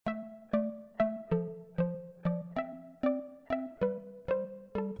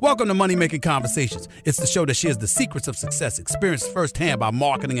Welcome to Money Making Conversations. It's the show that shares the secrets of success, experienced firsthand by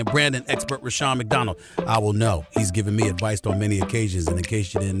marketing and branding expert Rushion McDonald. I will know he's given me advice on many occasions, and in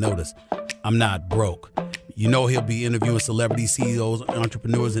case you didn't notice, I'm not broke. You know he'll be interviewing celebrity CEOs,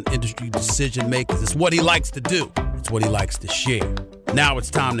 entrepreneurs, and industry decision makers. It's what he likes to do. It's what he likes to share. Now it's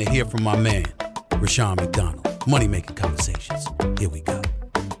time to hear from my man, Rushion McDonald. Money Making Conversations. Here we go.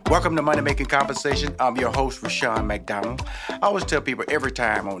 Welcome to Money Making Conversation. I'm your host, Rushion McDonald. I always tell people every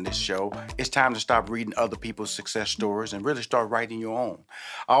time on this show, it's time to stop reading other people's success stories and really start writing your own.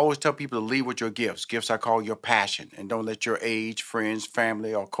 I always tell people to lead with your gifts. Gifts I call your passion. And don't let your age, friends,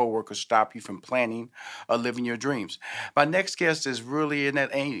 family, or coworkers stop you from planning or living your dreams. My next guest is really in that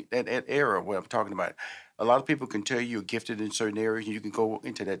era where I'm talking about. A lot of people can tell you're gifted in certain areas and you can go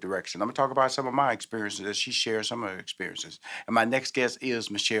into that direction. I'm going to talk about some of my experiences as she shares some of her experiences. And my next guest is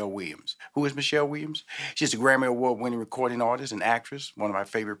Michelle Williams. Who is Michelle Williams? She's a Grammy Award-winning recording artist and actress, one of my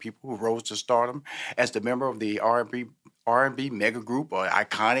favorite people who rose to stardom as the member of the R&B mega group or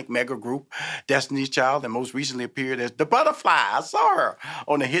iconic mega group, Destiny's Child, and most recently appeared as the Butterfly. I saw her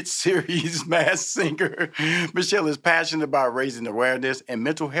on the hit series Masked Singer. Michelle is passionate about raising awareness and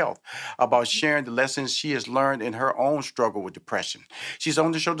mental health, about sharing the lessons she has learned in her own struggle with depression. She's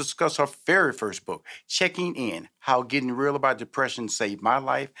on the show to discuss her very first book, Checking In, How Getting Real About Depression Saved My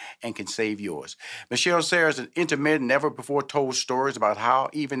Life and Can Save Yours. Michelle shares an intimate, never-before-told stories about how,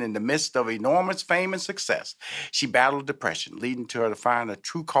 even in the midst of enormous fame and success, she battled depression, leading to her to find a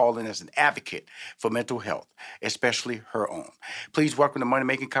true calling as an advocate for mental health, especially her own. Please welcome to Money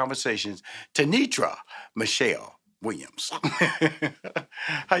Making Conversations, Tenitra Michelle Williams.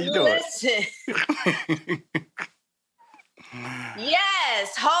 How you doing? Listen.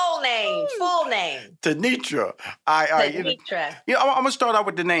 Yes, whole name, full name. Tenitra. Tenitra. I'm going to start out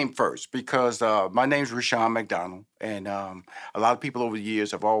with the name first because my name's Rushion McDonald, and a lot of people over the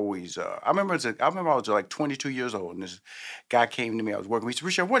years have always. I remember I was like 22 years old, and this guy came to me. I was working. He said,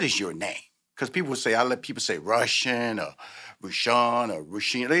 "Rushion, what is your name?" Because people would say, I let people say Russian or Rushion or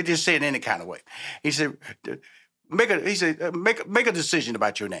Rushin. They just say it any kind of way. He said, make a decision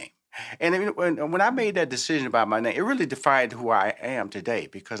about your name. And when I made that decision about my name, it really defined who I am today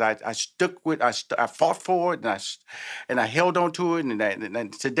because I stuck with, I fought for it, and I held on to it,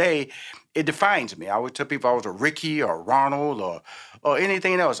 and today it defines me. I would tell people if I was a Ricky or Ronald or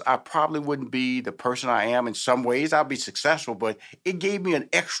anything else, I probably wouldn't be the person I am. In some ways, I'd be successful, but it gave me an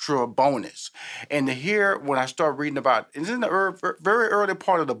extra bonus. And to hear when I started reading about, it's in the very early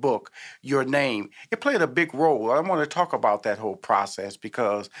part of the book, your name, it played a big role. I want to talk about that whole process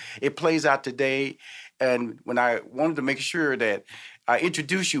because it plays out today. And when I wanted to make sure that I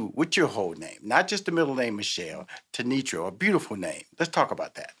introduce you with your whole name, not just the middle name, Michelle, Tenitra, a beautiful name. Let's talk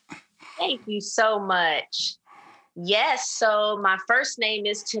about that. Thank you so much. Yes, so my first name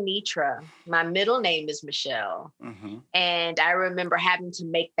is Tenitra. My middle name is Michelle. Mm-hmm. And I remember having to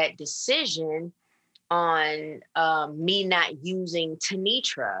make that decision on me not using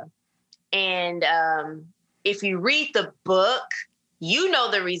Tenitra. And if you read the book, you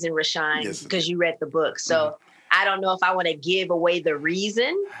know the reason, Rushion, yes, because you read the book. So mm-hmm. I don't know if I want to give away the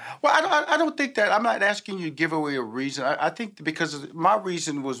reason. Well, I don't think that. I'm not asking you to give away a reason. I think because my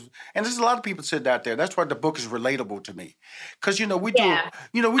reason was, and there's a lot of people said out there. That's why the book is relatable to me, because you was gonna.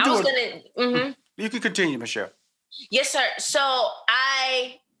 You can continue, Michelle. Yes, sir. So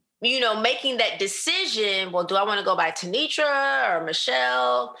I, making that decision. Well, do I want to go by Tenitra or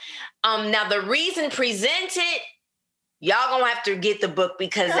Michelle? Now the reason presented. Y'all gonna have to get the book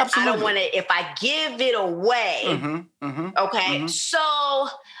because I don't want to, if I give it away. Mm-hmm, mm-hmm, okay. Mm-hmm. So,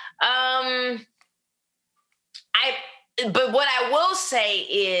 but what I will say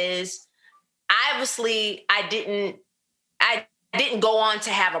is obviously I didn't go on to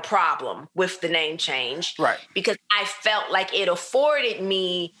have a problem with the name change. Right. Because I felt like it afforded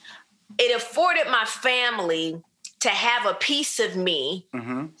my family to have a piece of me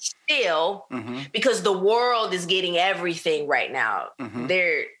mm-hmm. still mm-hmm. because the world is getting everything right now. Mm-hmm.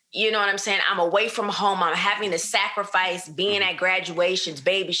 You know what I'm saying? I'm away from home. I'm having to sacrifice being mm-hmm. at graduations,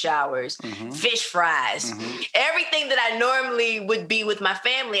 baby showers, mm-hmm. fish fries, mm-hmm. everything that I normally would be with my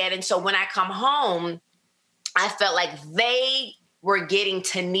family at. And so when I come home, I felt like they were getting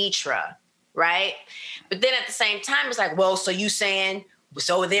Tenitra, right? But then at the same time, it's like, well, so you saying,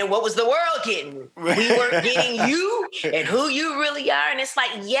 so then what was the world getting? We weren't getting you and who you really are. And it's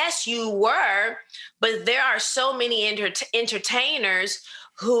like, yes, you were, but there are so many entertainers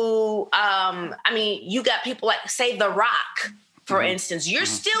who, you got people like, say, The Rock, for mm-hmm. instance. You're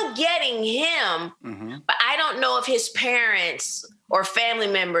mm-hmm. still getting him, mm-hmm. but I don't know if his parents or family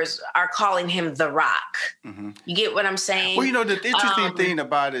members are calling him The Rock. You get what I'm saying? Well, the interesting thing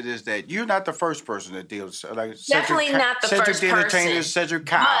about it is that you're not the first person that deals like definitely not the first Cedric the Entertainer, person. Cedric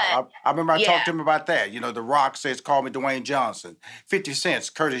Kyle. I remember I talked to him about that. The Rock says, "Call me Dwayne Johnson." 50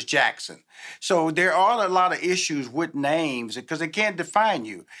 Cent, Curtis Jackson. So there are a lot of issues with names because they can't define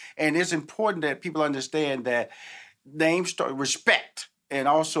you, and it's important that people understand that names start respect. And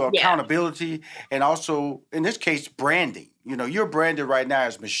also accountability, and also, in this case, branding. You're branded right now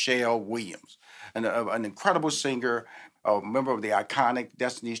as Michelle Williams, an incredible singer, a member of the iconic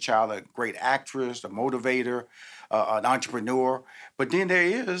Destiny's Child, a great actress, a motivator, an entrepreneur. But then there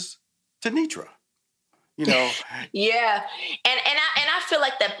is Tanitra. Yeah, and I feel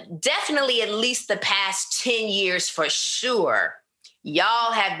like that definitely at least the past 10 years for sure.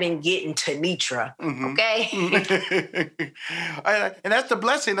 Y'all have been getting Tanitra, okay? And that's the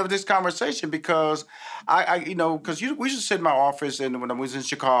blessing of this conversation because because we used to sit in my office and when I was in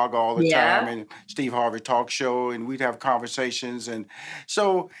Chicago all the time and Steve Harvey talk show and we'd have conversations and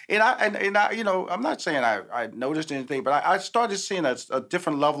so I'm not saying I noticed anything, but I started seeing a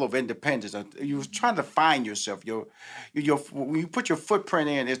different level of independence. You was trying to find yourself. When you put your footprint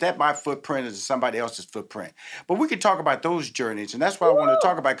in, is that my footprint or is it somebody else's footprint? But we could talk about those journeys and that's what I want to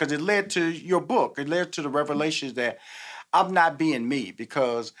talk about because it led to your book. It led to the revelations that I'm not being me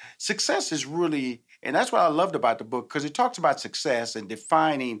because success is really, and that's what I loved about the book because it talks about success and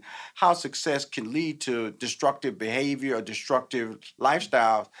defining how success can lead to destructive behavior or destructive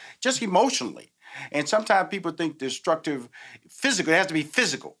lifestyles just emotionally. And sometimes people think destructive physical, it has to be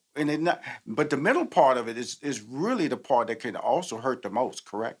physical. But the middle part of it is really the part that can also hurt the most,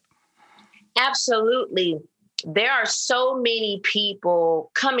 correct? Absolutely. There are so many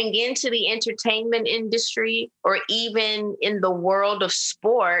people coming into the entertainment industry or even in the world of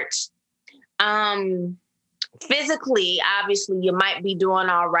sports. Physically, obviously, you might be doing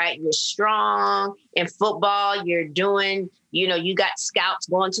all right. You're strong. In football, you're doing, you got scouts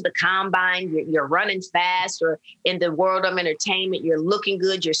going to the combine. You're running fast. Or in the world of entertainment, you're looking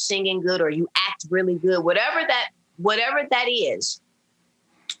good, you're singing good, or you act really good, whatever that is.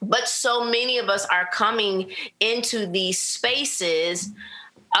 But so many of us are coming into these spaces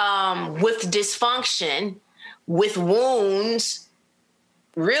with dysfunction, with wounds,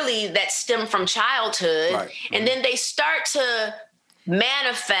 really that stem from childhood. Right. And then they start to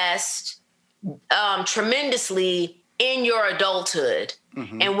manifest tremendously in your adulthood.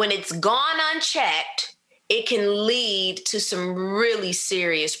 And when it's gone unchecked, it can lead to some really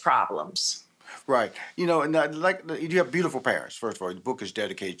serious problems. Right. And you have beautiful parents. First of all, the book is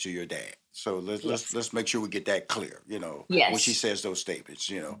dedicated to your dad. So let's make sure we get that clear, when she says those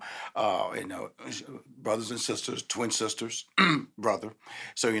statements, brothers and sisters, twin sisters, brother.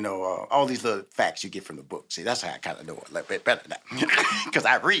 So, all these little facts you get from the book. See, that's how I kind of know it a little bit better now because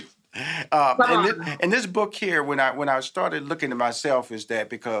I read. And this book here, when I started looking at myself, is that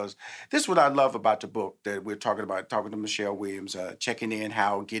because this is what I love about the book that we're talking about, talking to Michelle Williams, checking in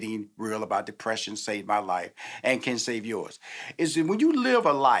how getting real about depression saved my life and can save yours, is that when you live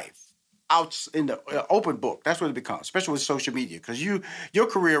a life out in the open book, that's what it becomes, especially with social media, because your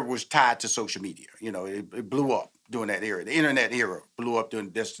career was tied to social media. It blew up during that era. The internet era blew up during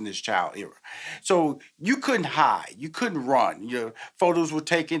the Destiny's Child era. So you couldn't hide. You couldn't run. Your photos were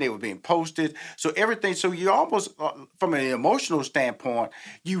taken. They were being posted. So everything. So you almost, from an emotional standpoint,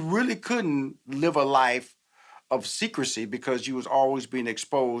 you really couldn't live a life of secrecy because you was always being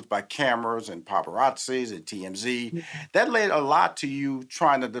exposed by cameras and paparazzis and TMZ. That led a lot to you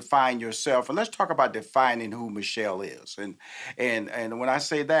trying to define yourself. And let's talk about defining who Michelle is. And when I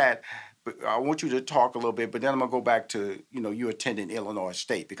say that, I want you to talk a little bit, but then I'm going to go back to, you attending Illinois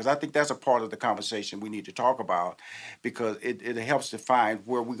State, because I think that's a part of the conversation we need to talk about, because it helps define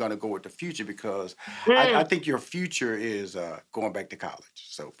where we're going to go with the future, because I think your future is going back to college.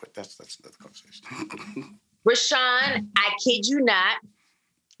 So, but that's another conversation. Rashawn, I kid you not,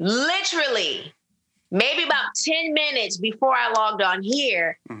 literally, maybe about 10 minutes before I logged on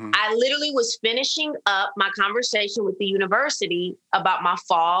here, I literally was finishing up my conversation with the university about my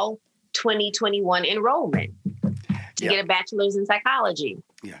fall 2021 enrollment to get a bachelor's in psychology.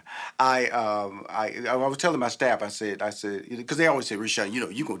 Yeah, I was telling my staff, I said, because they always say, Rashawn,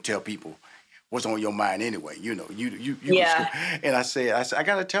 you gonna tell people what's on your mind anyway, you and I said, I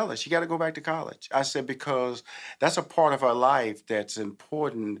gotta tell her, she gotta go back to college. I said, because that's a part of her life that's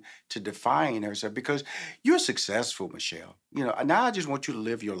important to define herself, because you're successful, Michelle. Now I just want you to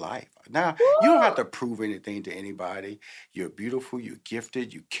live your life. Now, you don't have to prove anything to anybody. You're beautiful, you're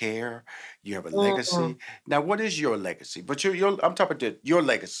gifted, you care, you have a legacy. Now, what is your legacy? But I'm talking about your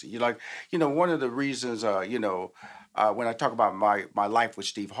legacy. You're like, one of the reasons, when I talk about my life with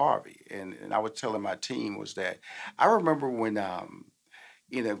Steve Harvey, and I was telling my team was that I remember when a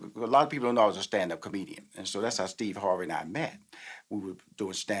lot of people don't know I was a stand-up comedian, and so that's how Steve Harvey and I met. We were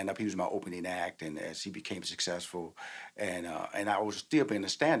doing stand-up. He was my opening act, and as he became successful, and I was still being a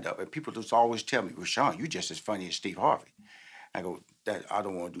stand-up, and people just always tell me, "Rashawn, you just as funny as Steve Harvey." I go, "That I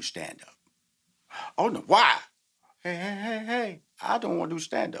don't want to do stand-up." "Oh no, why?" Hey, I don't want to do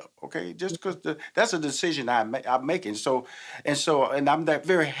stand up, okay? Just because that's a decision I'm making. And I'm that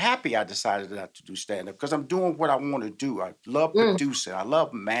very happy I decided not to do stand up because I'm doing what I want to do. I love producing, I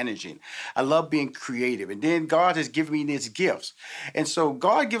love managing, I love being creative. And then God has given me these gifts. And so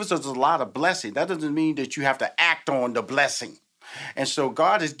God gives us a lot of blessing. That doesn't mean that you have to act on the blessing. And so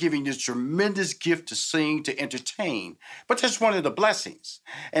God is giving you this tremendous gift to sing, to entertain. But that's one of the blessings.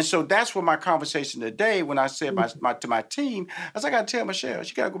 And so that's what my conversation today, when I said to my team, I was like, I got to tell Michelle,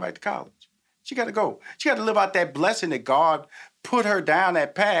 she got to go back to college. She got to go. She got to live out that blessing that God put her down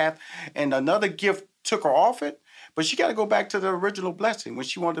that path, and another gift took her off it. But she got to go back to the original blessing when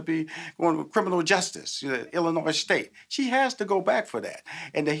she wanted to be going with criminal justice, Illinois State. She has to go back for that.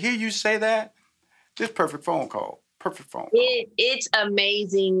 And to hear you say that, this perfect phone call. Perfect phone call. It's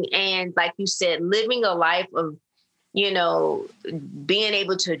amazing. And like you said, living a life of, being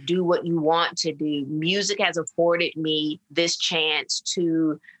able to do what you want to do. Music has afforded me this chance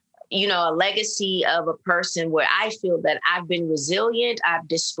to, a legacy of a person where I feel that I've been resilient, I've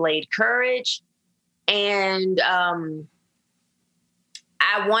displayed courage, and I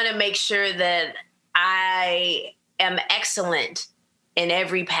want to make sure that I am excellent in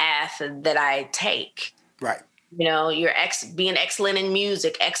every path that I take. Right. You're being excellent in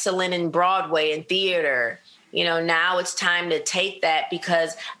music, excellent in Broadway and theater. Now it's time to take that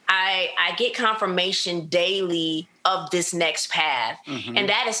because I get confirmation daily of this next path. Mm-hmm. And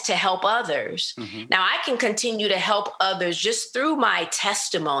that is to help others. Mm-hmm. Now I can continue to help others just through my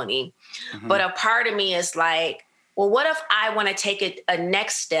testimony. Mm-hmm. But a part of me is like, well, what if I want to take a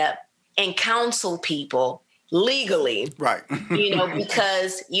next step and counsel people legally, right?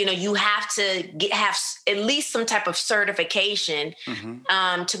 Because you have to have at least some type of certification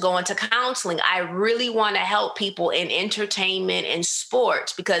to go into counseling. I really want to help people in entertainment and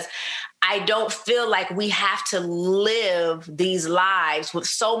sports because I don't feel like we have to live these lives with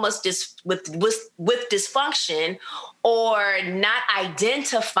so much with dysfunction or not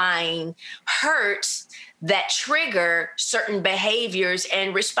identifying hurts that trigger certain behaviors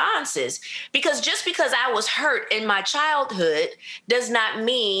and responses. Because just because I was hurt in my childhood does not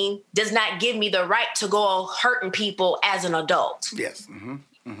give me the right to go hurting people as an adult. Yes. Mm-hmm.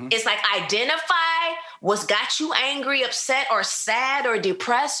 Mm-hmm. It's like identify what's got you angry, upset, or sad, or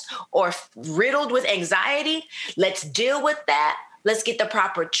depressed, or riddled with anxiety. Let's deal with that. Let's get the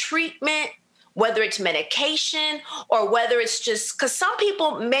proper treatment, whether it's medication or whether it's just because some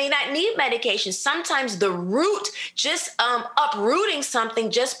people may not need medication. Sometimes the root, just uprooting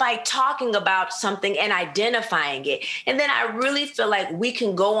something just by talking about something and identifying it. And then I really feel like we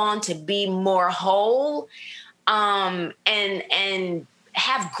can go on to be more whole and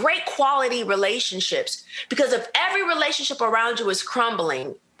have great quality relationships. Because if every relationship around you is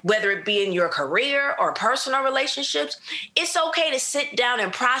crumbling, whether it be in your career or personal relationships, it's okay to sit down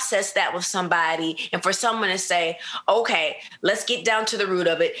and process that with somebody and for someone to say, okay, let's get down to the root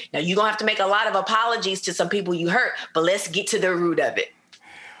of it. Now, you're going to have to make a lot of apologies to some people you hurt, but let's get to the root of it.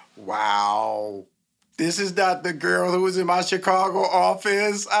 Wow. This is not the girl who was in my Chicago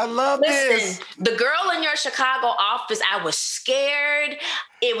office. I love this. The girl in your Chicago office, I was scared.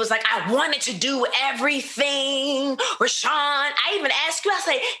 It was like I wanted to do everything. Rashawn, I even asked you, I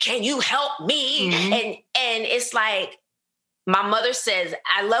say, can you help me? Mm-hmm. And it's like, my mother says,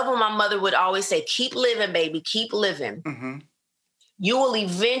 I love when my mother would always say, keep living, baby, keep living. Mm-hmm. You will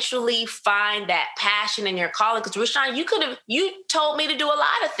eventually find that passion in your calling. Because Rashawn, you told me to do a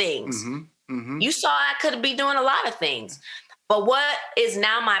lot of things. Mm-hmm. Mm-hmm. You saw I could be doing a lot of things. But what is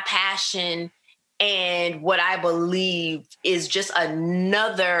now my passion and what I believe is just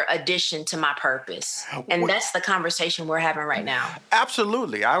another addition to my purpose. And that's the conversation we're having right now.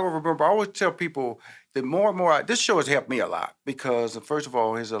 Absolutely. I remember, I always tell people that more and more, this show has helped me a lot because, first of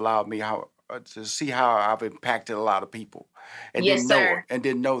all, it has allowed me to see how I've impacted a lot of people. And yes, sir.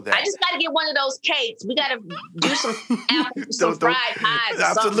 Didn't know that. I just got to get one of those cakes. We got to do some fried pies.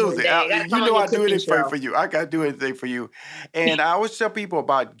 Absolutely. I do anything for you. I got to do anything for you. And I always tell people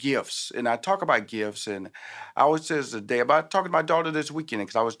about gifts, and I talk about gifts, and I always say today about talking to my daughter this weekend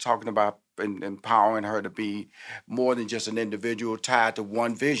because I was talking about empowering her to be more than just an individual tied to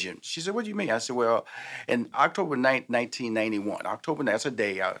one vision. She said, "What do you mean?" I said, "Well, in October 1991, that's a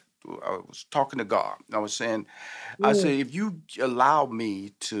day was talking to God. I was saying, I said, if you allow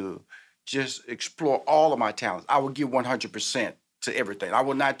me to just explore all of my talents, I will give 100% to everything. I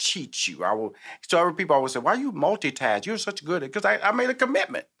will not cheat you. I will. So other people always say, why you multitask? You're such good at, because I made a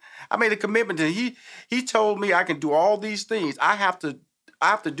commitment. I made a commitment to he told me I can do all these things. I have to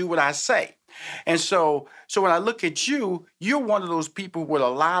do what I say. And so when I look at you, you're one of those people with a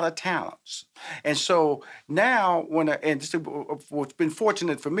lot of talents. And so now what's been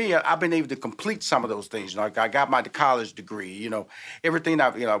fortunate for me, I've been able to complete some of those things. Like I got my college degree, everything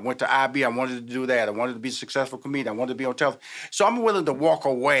I went to IB, I wanted to do that. I wanted to be a successful comedian. I wanted to be on television. So I'm willing to walk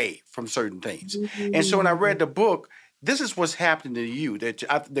away from certain things. Mm-hmm. And so when I read the book, this is what's happening to you. That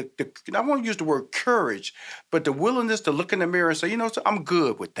I want to use the word courage, but the willingness to look in the mirror and say, so I'm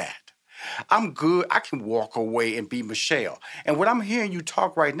good with that. I'm good. I can walk away and be Michelle. And what I'm hearing you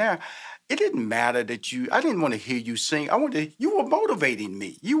talk right now, it didn't matter that I didn't want to hear you sing. You were motivating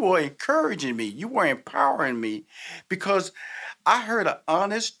me. You were encouraging me. You were empowering me because I heard an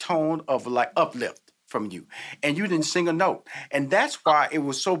honest tone of like uplift from you, and you didn't sing a note. And that's why it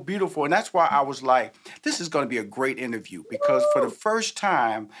was so beautiful. And that's why I was like, this is going to be a great interview, because for the first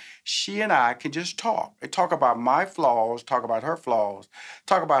time, she and I can just talk and talk about my flaws, talk about her flaws,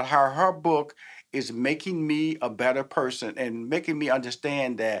 talk about how her book is making me a better person and making me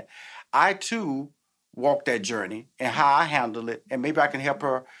understand that I too walk that journey and how I handle it. And maybe I can help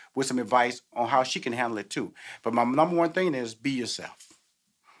her with some advice on how she can handle it too. But my number one thing is be yourself.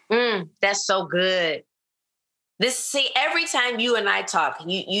 That's so good. Every time you and I talk,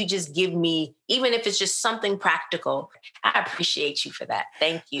 you just give me, even if it's just something practical, I appreciate you for that.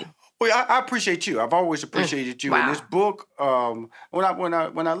 Thank you. Well, I appreciate you. I've always appreciated you. Wow. And this book, when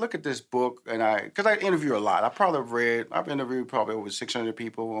I look at this book, because I interview a lot, I've interviewed probably over 600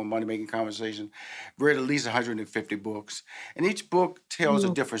 people on Money Making Conversation, read at least 150 books, and each book tells a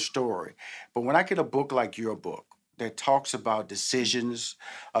different story. But when I get a book like your book, that talks about decisions,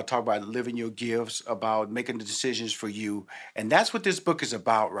 talk about living your gifts, about making the decisions for you. And that's what this book is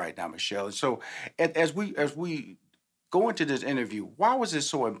about right now, Michelle. And so as we go into this interview, why was it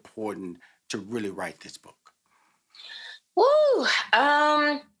so important to really write this book? Well,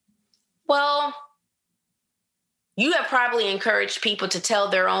 you have probably encouraged people to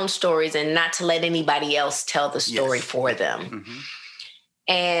tell their own stories and not to let anybody else tell the story for them. Mm-hmm.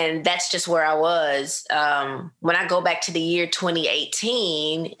 And that's just where I was. When I go back to the year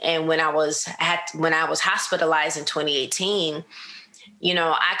 2018, and when I was hospitalized in 2018,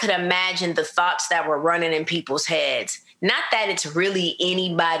 I could imagine the thoughts that were running in people's heads. Not that it's really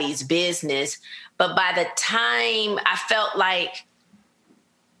anybody's business, but by the time I felt like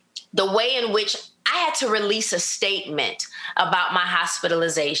the way in which I had to release a statement about my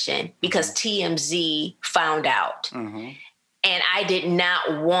hospitalization because TMZ found out. Mm-hmm. And I did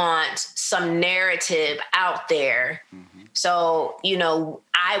not want some narrative out there. Mm-hmm. So,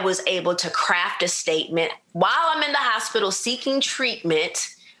 I was able to craft a statement while I'm in the hospital seeking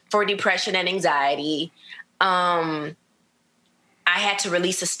treatment for depression and anxiety. I had to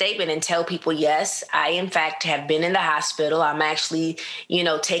release a statement and tell people, yes, I, in fact, have been in the hospital. I'm actually,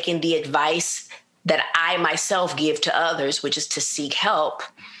 taking the advice that I myself give to others, which is to seek help.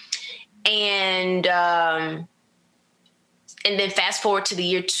 And then fast forward to the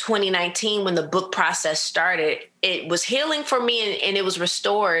year 2019, when the book process started, it was healing for me and it was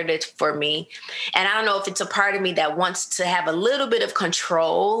restored for me. And I don't know if it's a part of me that wants to have a little bit of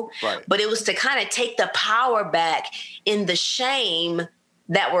control, right, but it was to kind of take the power back in the shame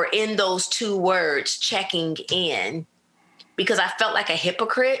that were in those two words, checking in, because I felt like a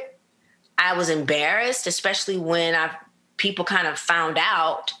hypocrite. I was embarrassed, especially when people kind of found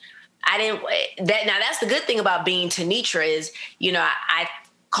out. Now that's the good thing about being Tanitra is, I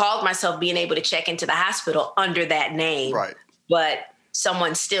called myself being able to check into the hospital under that name, right, but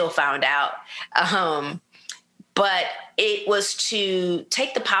someone still found out. But it was to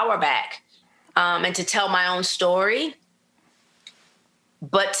take the power back, and to tell my own story,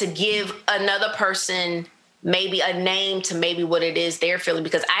 but to give another person maybe a name to maybe what it is they're feeling,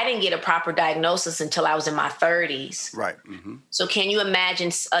 because I didn't get a proper diagnosis until I was in my 30s. Right. Mm-hmm. So can you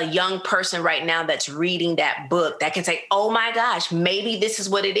imagine a young person right now that's reading that book that can say, oh my gosh, maybe this is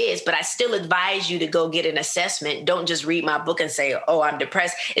what it is, but I still advise you to go get an assessment. Don't just read my book and say, oh, I'm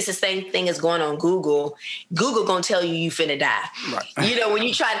depressed. It's the same thing as going on Google. Google gonna tell you finna die. Right.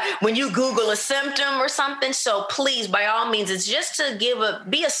 When you Google a symptom or something. So please, by all means, it's just to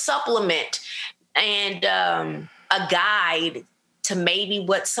be a supplement and a guide to maybe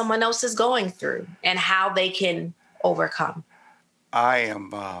what someone else is going through and how they can overcome.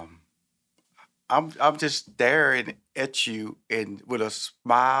 I'm just there at you and with a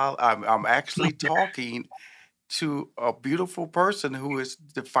smile. I'm actually talking to a beautiful person who is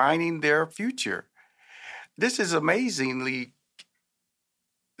defining their future. This is amazingly,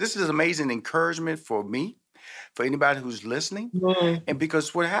 this is amazing encouragement for me, for anybody who's listening. Mm. And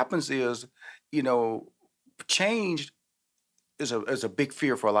because what happens is, you know, change is a big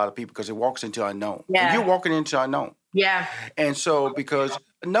fear for a lot of people because it walks into unknown. And you're Yeah. walking into unknown. Yeah. And so because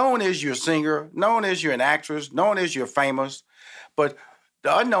known is you're a singer, known is you're an actress, known is you're famous, but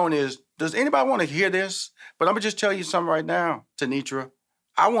the unknown is, does anybody want to hear this? But I'm gonna just tell you something right now, Tanitra.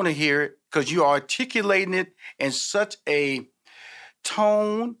 I want to hear it because you're articulating it in such a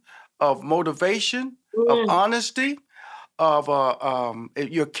tone of motivation, of Mm. honesty, of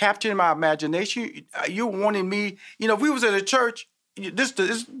you're capturing my imagination. You're wanting me. You know, if we was at a church, this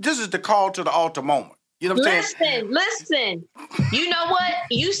is the call to the altar moment. You know what I'm saying? Listen. You know what?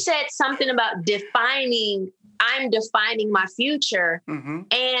 You said something about defining. I'm defining my future. Mm-hmm.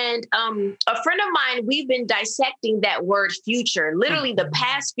 And a friend of mine, we've been dissecting that word future. Literally the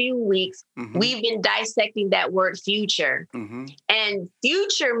past few weeks, Mm-hmm. we've been dissecting that word future. Mm-hmm. And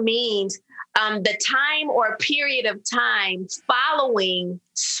future means the time or period of time following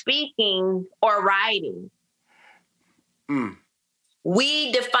speaking or writing. Mm.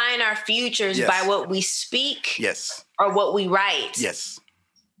 We define our futures Yes. by what we speak Yes. or what we write. Yes.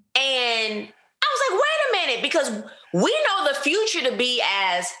 And I was like, wait a minute, because we know the future to be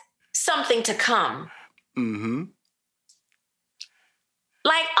as something to come. Mm-hmm.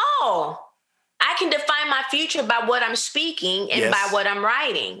 Like, oh, I can define my future by what I'm speaking and Yes. by what I'm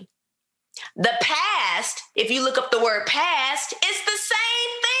writing. The past, if you look up the word past, it's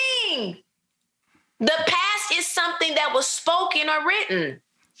the same thing. The past is something that was spoken or written.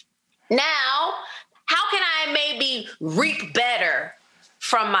 Now, how can I maybe reap better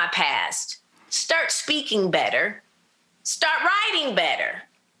from my past? Start speaking better. Start writing better.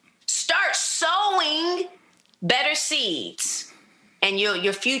 Start sowing better seeds. And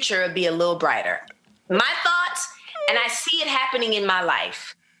your future will be a little brighter. My thoughts, and I see it happening in my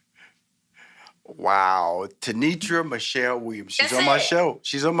life. Wow. Tanitra Michelle Williams. She's That's on my it. show.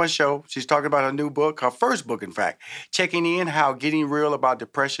 She's on my show. She's talking about her new book, her first book, in fact. Checking in how getting real about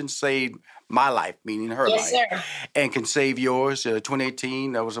depression saved my life, meaning her Yes, life, sir. and can save yours.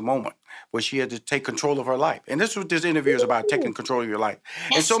 2018, that was a moment where she had to take control of her life. And this is what this interview is about, taking control of your life.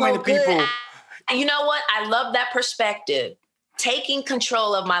 And That's so many good. people... You know what? I love that perspective. Taking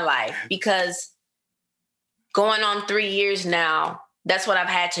control of my life, because going on 3 years now, that's what I've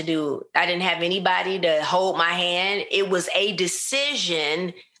had to do. I didn't have anybody to hold my hand. It was a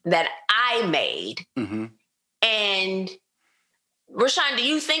decision that I made. Mm-hmm. And Rashawn, do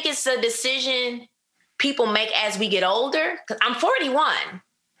you think it's a decision people make as we get older? 'Cause I'm 41.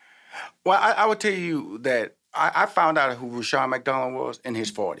 Well, I would tell you that I found out who Rushion McDonald was in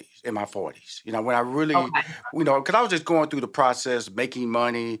his 40s, in my 40s. You know, when I really, Okay. you know, because I was just going through the process, making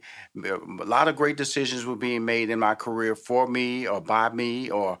money. A lot of great decisions were being made in my career for me or by me,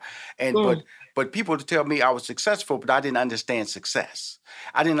 but people to tell me I was successful, but I didn't understand success.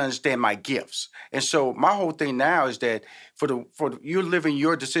 I didn't understand my gifts. And so my whole thing now is that you're living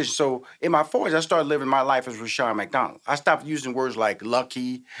your decision. So in my 40s, I started living my life as Rushion McDonald. I stopped using words like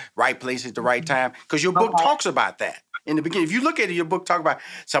lucky, right place at the right time, because your book talks about that. In the beginning, if you look at it, your book talk about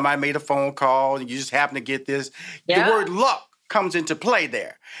somebody made a phone call and you just happen to get this. Yeah. The word luck comes into play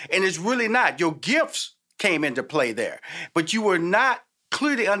there. And it's really not. Your gifts came into play there. But you were not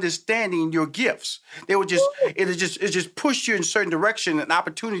clearly understanding your gifts. They were just, it just pushed you in a certain direction, and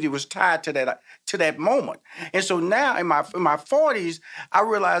opportunity was tied to that moment. And so now in my 40s, I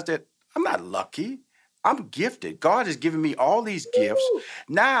realized that I'm not lucky. I'm gifted. God has given me all these gifts.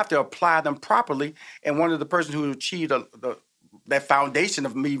 Now I have to apply them properly. And one of the persons who achieved that foundation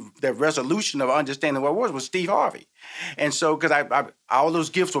of me, that resolution of understanding what it was Steve Harvey. And so, because I all those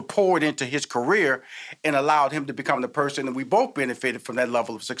gifts were poured into his career and allowed him to become the person, and we both benefited from that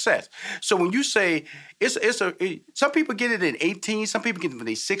level of success. So when you say some people get it at 18, some people get it when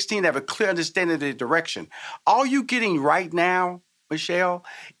they're 16, they have a clear understanding of their direction. All you getting right now, Michelle,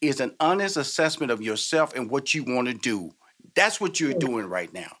 is an honest assessment of yourself and what you want to do. That's what you're doing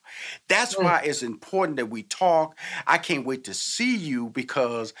right now. That's why it's important that we talk. I can't wait to see you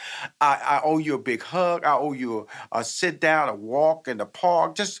because I owe you a big hug. I owe you a sit down, a walk in the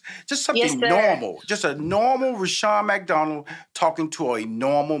park, just something normal. Just a normal Rushion McDonald talking to a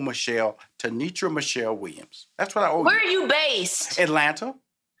normal Tanitra Michelle Williams. That's what I owe you. Where are you based? Atlanta. I'm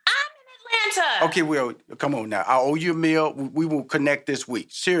in Atlanta. Okay, well, come on now. I owe you a meal. We will connect this week.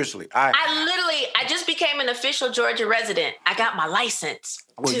 Seriously. I I just became an official Georgia resident. I got my license.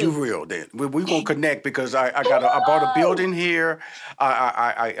 Well, you real then. We're gonna connect because I bought a building here.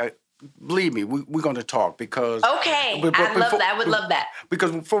 I believe me, we're gonna talk because okay, I love that. I would love that.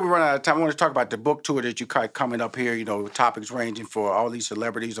 Because before we run out of time, I want to talk about the book tour that you got coming up here. You know, topics ranging for all these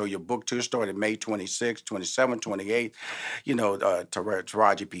celebrities. Or your book tour started May 26th, 27th, 28th. You know,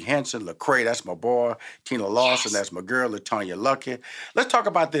 Taraji P. Henson, Lecrae, that's my boy. Tina Lawson, that's my girl. LaTonya Luckett. Let's talk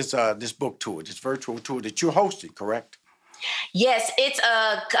about this book tour, this virtual tour that you're hosting. Correct? Yes, it's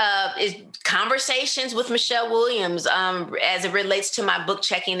conversations with Michelle Williams as it relates to my book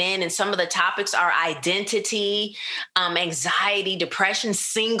Checking In. And some of the topics are identity, anxiety, depression,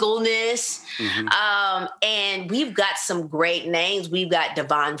 singleness. And we've got some great names. We've got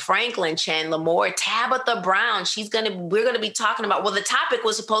Devon Franklin, Chandler Moore, Tabitha Brown. We're going to be talking about, well, the topic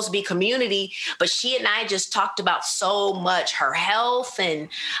was supposed to be community, but she and I just talked about so much, her health and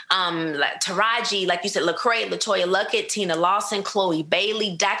like Taraji, like you said, Lecrae, LaTonya Luckett, Tina Lawson, Chloe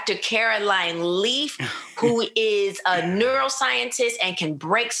Bailey, Dr. Caroline Leaf, who is a neuroscientist and can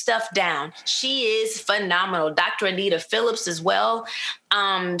break stuff down. She is phenomenal. Dr. Anita Phillips as well.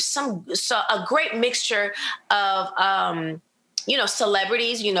 A great mixture of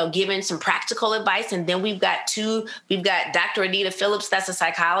celebrities, giving some practical advice. And then we've got Dr. Anita Phillips, that's a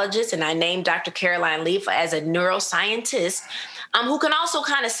psychologist, and I named Dr. Caroline Leaf as a neuroscientist, who can also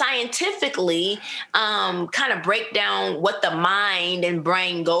kind of scientifically kind of break down what the mind and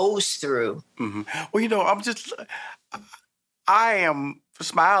brain goes through. Mm-hmm. Well, I am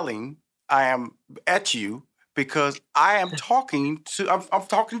smiling. I am at you because I am talking to, I'm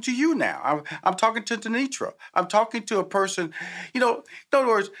talking to you now. I'm talking to Denitra. I'm talking to a person, in other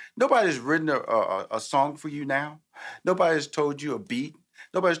words, nobody's written a song for you now. Nobody's told you a beat.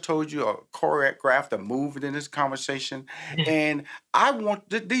 Nobody's told you a choreographed a movement in this conversation. And I want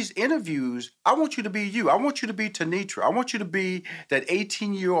these interviews, I want you to be you. I want you to be Denitra. I want you to be that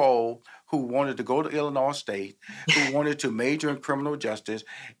 18-year-old who wanted to go to Illinois State, who wanted to major in criminal justice,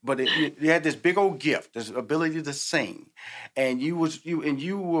 but you had this big old gift, this ability to sing. And you were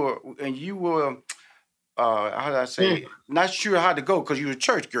how did I say, not sure how to go because you were a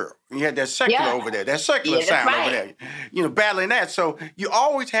church girl. And you had that secular over there, that secular sound over there, battling that. So you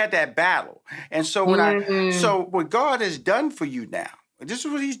always had that battle. And so what God has done for you now, this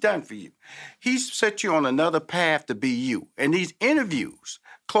is what he's done for you. He's set you on another path to be you. And these interviews,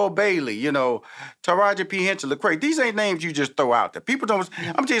 Chloe Bailey, Taraji P. Henson, Lecrae, these ain't names you just throw out there. People don't,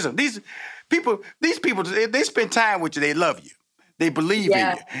 I'm telling you something, these people, they spend time with you, they love you. They believe in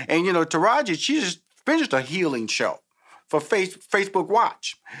you. And, Taraji, she just finished a healing show for Facebook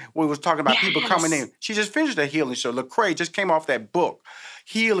Watch, where it was talking about people coming in. She just finished a healing show. Lecrae just came off that book,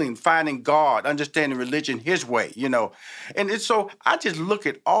 Healing, Finding God, Understanding Religion His Way, And it's so I just look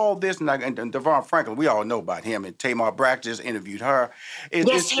at all this, and Devon Franklin, we all know about him, and Tamar Brack just interviewed her.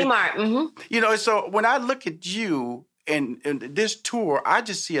 Tamar. Mm-hmm. So when I look at you and this tour, I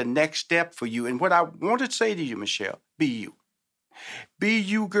just see a next step for you. And what I want to say to you, Michelle, be you. Be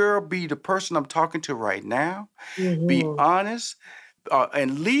you, girl. Be the person I'm talking to right now. Mm-hmm. Be honest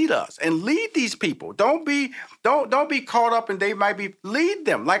and lead us and lead these people. Don't be caught up and they might be. Lead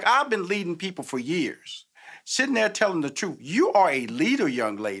them like I've been leading people for years. Sitting there telling the truth. You are a leader,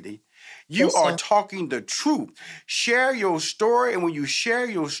 young lady. You are talking the truth. Share your story, and when you share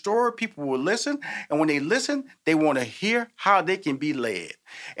your story, people will listen. And when they listen, they want to hear how they can be led,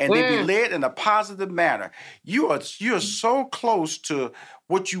 and they be led in a positive manner. You're so close to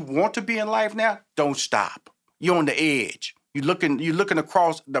what you want to be in life now. Don't stop. You're on the edge. You're looking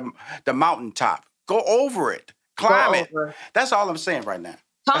across the mountaintop. Go over it. Climb it. That's all I'm saying right now.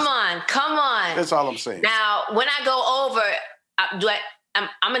 Come on. That's all I'm saying. Now, when I go over, I'm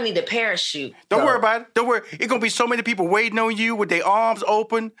going to need a parachute. Don't worry about it. Don't worry. It's going to be so many people waiting on you with their arms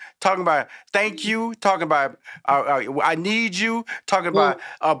open, talking about thank you, talking about I need you, talking about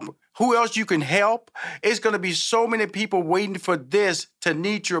who else you can help. It's going to be so many people waiting for this,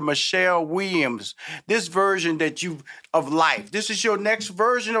 Denitra Michelle Williams, this version of life. This is your next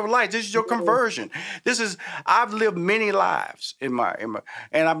version of life. This is your conversion. I've lived many lives in my,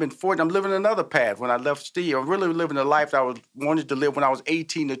 and I've been fortunate. I'm living another path. When I left Steve, I'm really living the life that I wanted to live when I was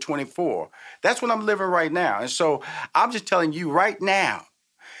 18 to 24. That's what I'm living right now. And so I'm just telling you right now,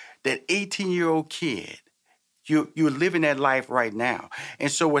 that 18-year-old kid, you're living that life right now. And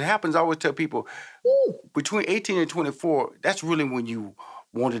so what happens, I always tell people, between 18 and 24, that's really when you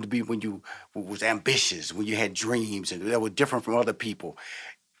wanted to be, when you was ambitious, when you had dreams and that were different from other people.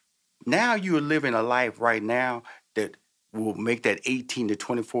 Now you're living a life right now that will make that 18 to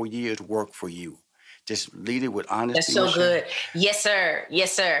 24 years work for you. Just lead it with honesty. That's so good. Yes, sir.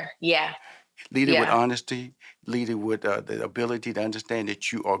 Yeah. Lead it with honesty. Lead it with the ability to understand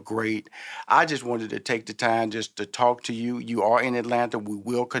that you are great. I just wanted to take the time just to talk to you. You are in Atlanta. We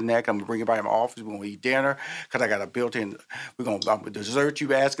will connect. I'm going to bring you by my office. We're going to eat dinner because I got a built-in, dessert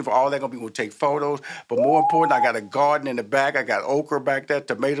you asking for, all that. We're going to take photos. But more important, I got a garden in the back. I got okra back there,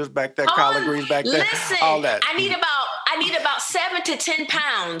 tomatoes back there, collard greens back there, all that. I need about 7 to 10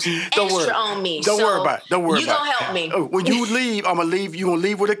 pounds extra on me. Don't worry about it. Don't worry about it. You're going to help me. When you leave, I'm going to leave. You're going to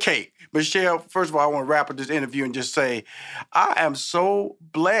leave with a cake. Michelle, first of all, I want to wrap up this interview and just say, I am so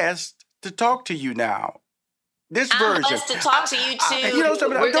blessed to talk to you now. This version. I'm blessed to talk to you too. You know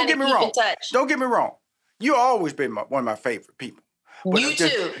something? Don't get me wrong. Don't get me wrong. You've always been one of my favorite people. But you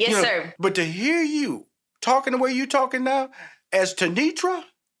too. Yes, sir. But to hear you talking the way you're talking now as Tenitra,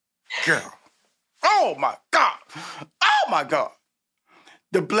 girl, oh my God. Oh my God.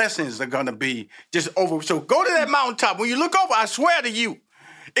 The blessings are going to be just over. So go to that mountaintop. When you look over, I swear to you,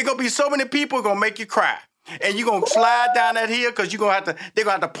 it's going to be so many people going to make you cry. And you're going to slide down that hill because they're going to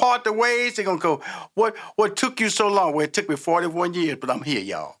have to part the ways. They're going to go, what took you so long? Well, it took me 41 years, but I'm here,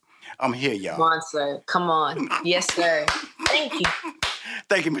 y'all. I'm here, y'all. Come on, sir. Come on. Yes, sir. Thank you.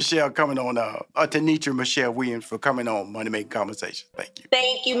 Thank you, Michelle, coming on. Tenitra Michelle Williams for coming on Money Making Conversation. Thank you.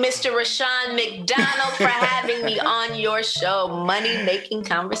 Thank you, Mr. Rushion McDonald, for having me on your show, Money Making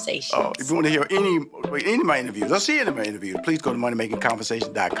Conversations. If you want to hear any of my interviews, see any of my interviews, please go to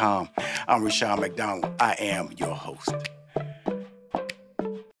moneymakingconversation.com. I'm Rushion McDonald. I am your host.